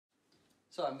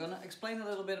So I'm going to explain a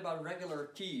little bit about regular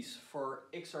keys for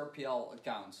XRPL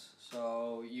accounts.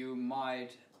 So you might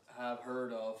have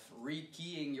heard of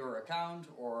rekeying your account,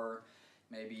 or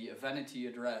maybe a vanity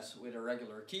address with a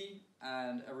regular key,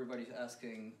 and everybody's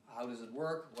asking, how does it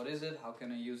work, what is it, how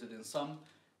can I use it in XUMM?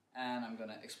 And I'm going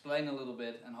to explain a little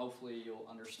bit, and hopefully you'll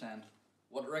understand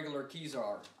what regular keys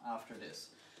are after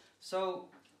this. So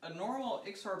a normal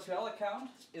XRPL account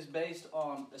is based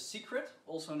on a secret,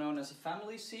 also known as a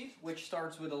family seed, which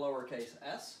starts with a lowercase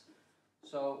s.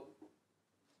 So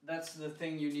that's the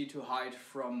thing you need to hide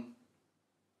from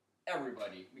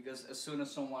everybody, because as soon as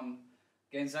someone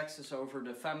gains access over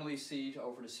the family seed,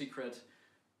 over the secret,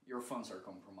 your funds are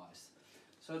compromised.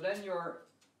 So then your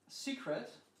secret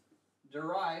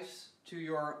derives to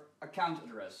your account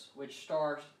address, which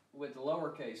starts with the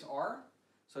lowercase r.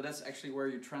 So that's actually where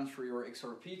you transfer your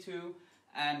XRP to,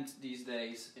 and these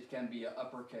days it can be an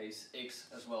uppercase X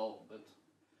as well, but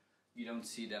you don't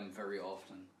see them very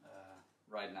often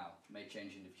right now. It may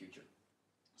change in the future.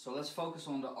 So let's focus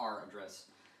on the R address.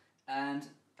 And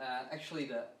actually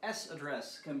the S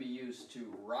address can be used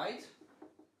to write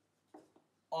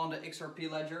on the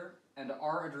XRP ledger, and the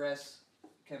R address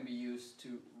can be used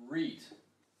to read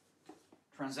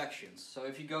transactions. So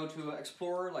if you go to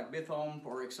Explorer like BitHome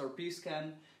or XRP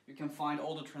Scan, you can find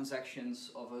all the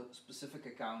transactions of a specific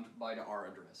account by the R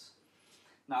address.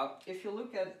 Now, if you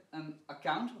look at an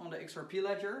account on the XRP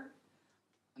ledger,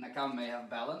 an account may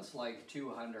have balance like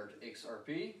 200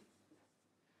 XRP,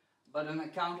 but an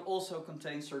account also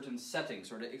contains certain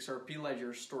settings, or the XRP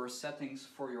ledger stores settings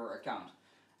for your account.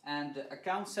 And the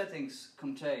account settings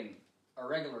contain a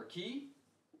regular key.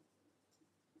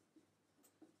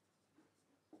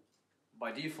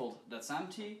 By default, that's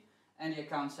empty. And the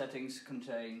account settings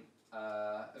contain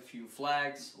a few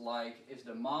flags, like is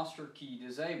the master key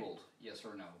disabled, yes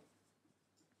or no.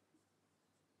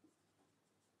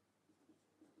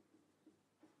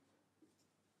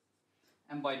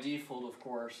 And by default, of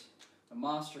course, the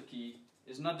master key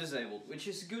is not disabled, which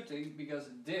is a good thing, because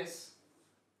this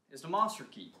is the master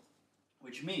key.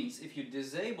 Which means if you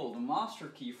disable the master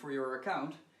key for your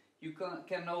account, you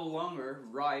can no longer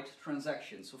write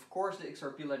transactions. Of course, the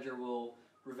XRP ledger will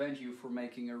prevent you from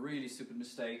making a really stupid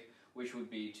mistake, which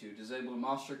would be to disable the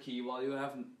master key while you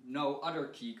have no other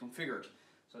key configured.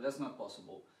 So that's not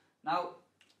possible. Now,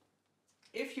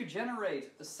 if you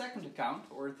generate a second account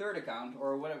or a third account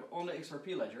or whatever on the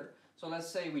XRP ledger, so let's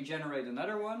say we generate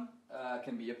another one,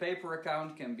 can be a paper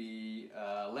account, can be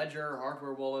a ledger,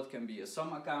 hardware wallet, can be a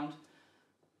XUMM account.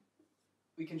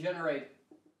 We can generate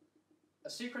a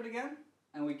secret again,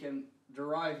 and we can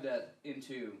derive that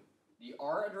into the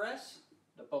R address,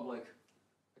 the public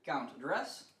account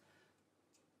address.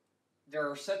 There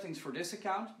are settings for this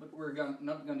account, but we're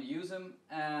not going to use them,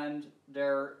 and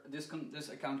this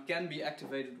account can be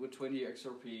activated with 20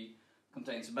 XRP,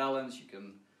 contains balance. You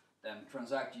can then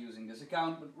transact using this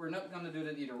account, but we're not going to do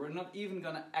that either. We're not even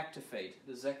going to activate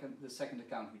the second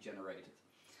account we generated.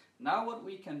 Now what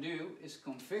we can do is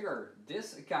configure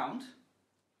this account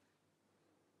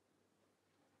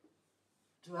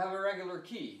to have a regular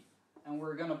key, and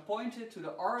we're going to point it to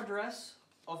the R address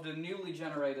of the newly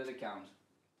generated account.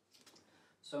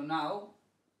 So now,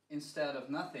 instead of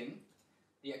nothing,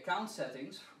 the account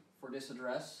settings for this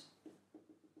address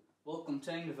will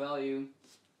contain the value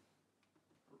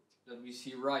that we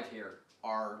see right here,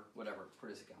 R whatever, for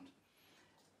this account.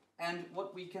 And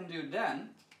what we can do then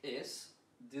is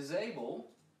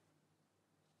disable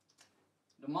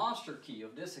the master key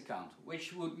of this account,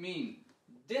 which would mean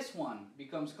this one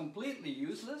becomes completely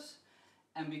useless,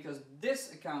 and because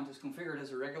this account is configured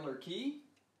as a regular key,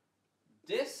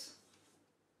 this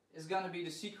is going to be the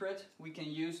secret we can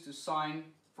use to sign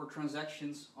for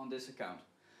transactions on this account.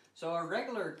 So a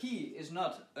regular key is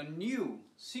not a new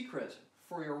secret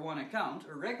for your one account.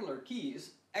 A regular key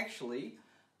is actually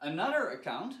another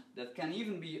account that can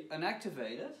even be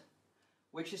unactivated,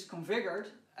 which is configured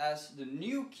as the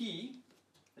new key,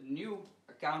 a new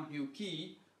account, new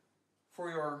key for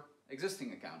your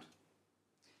existing account.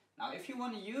 Now, if you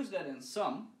want to use that in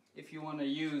XUMM, if you want to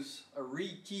use a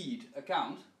rekeyed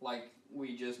account, like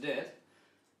we just did,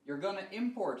 you're going to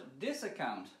import this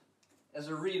account as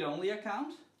a read-only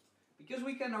account, because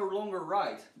we can no longer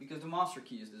write, because the master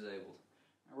key is disabled.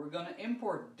 And we're going to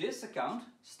import this account,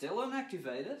 still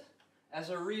unactivated, as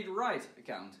a read-write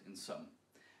account in XUMM.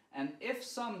 And if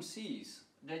XUMM sees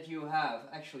that you have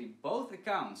actually both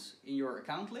accounts in your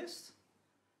account list,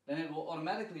 then it will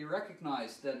automatically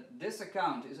recognize that this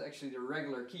account is actually the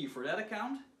regular key for that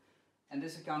account, and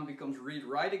this account becomes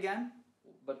read-write again,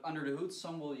 but under the hood,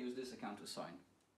 XUMM will use this account to sign.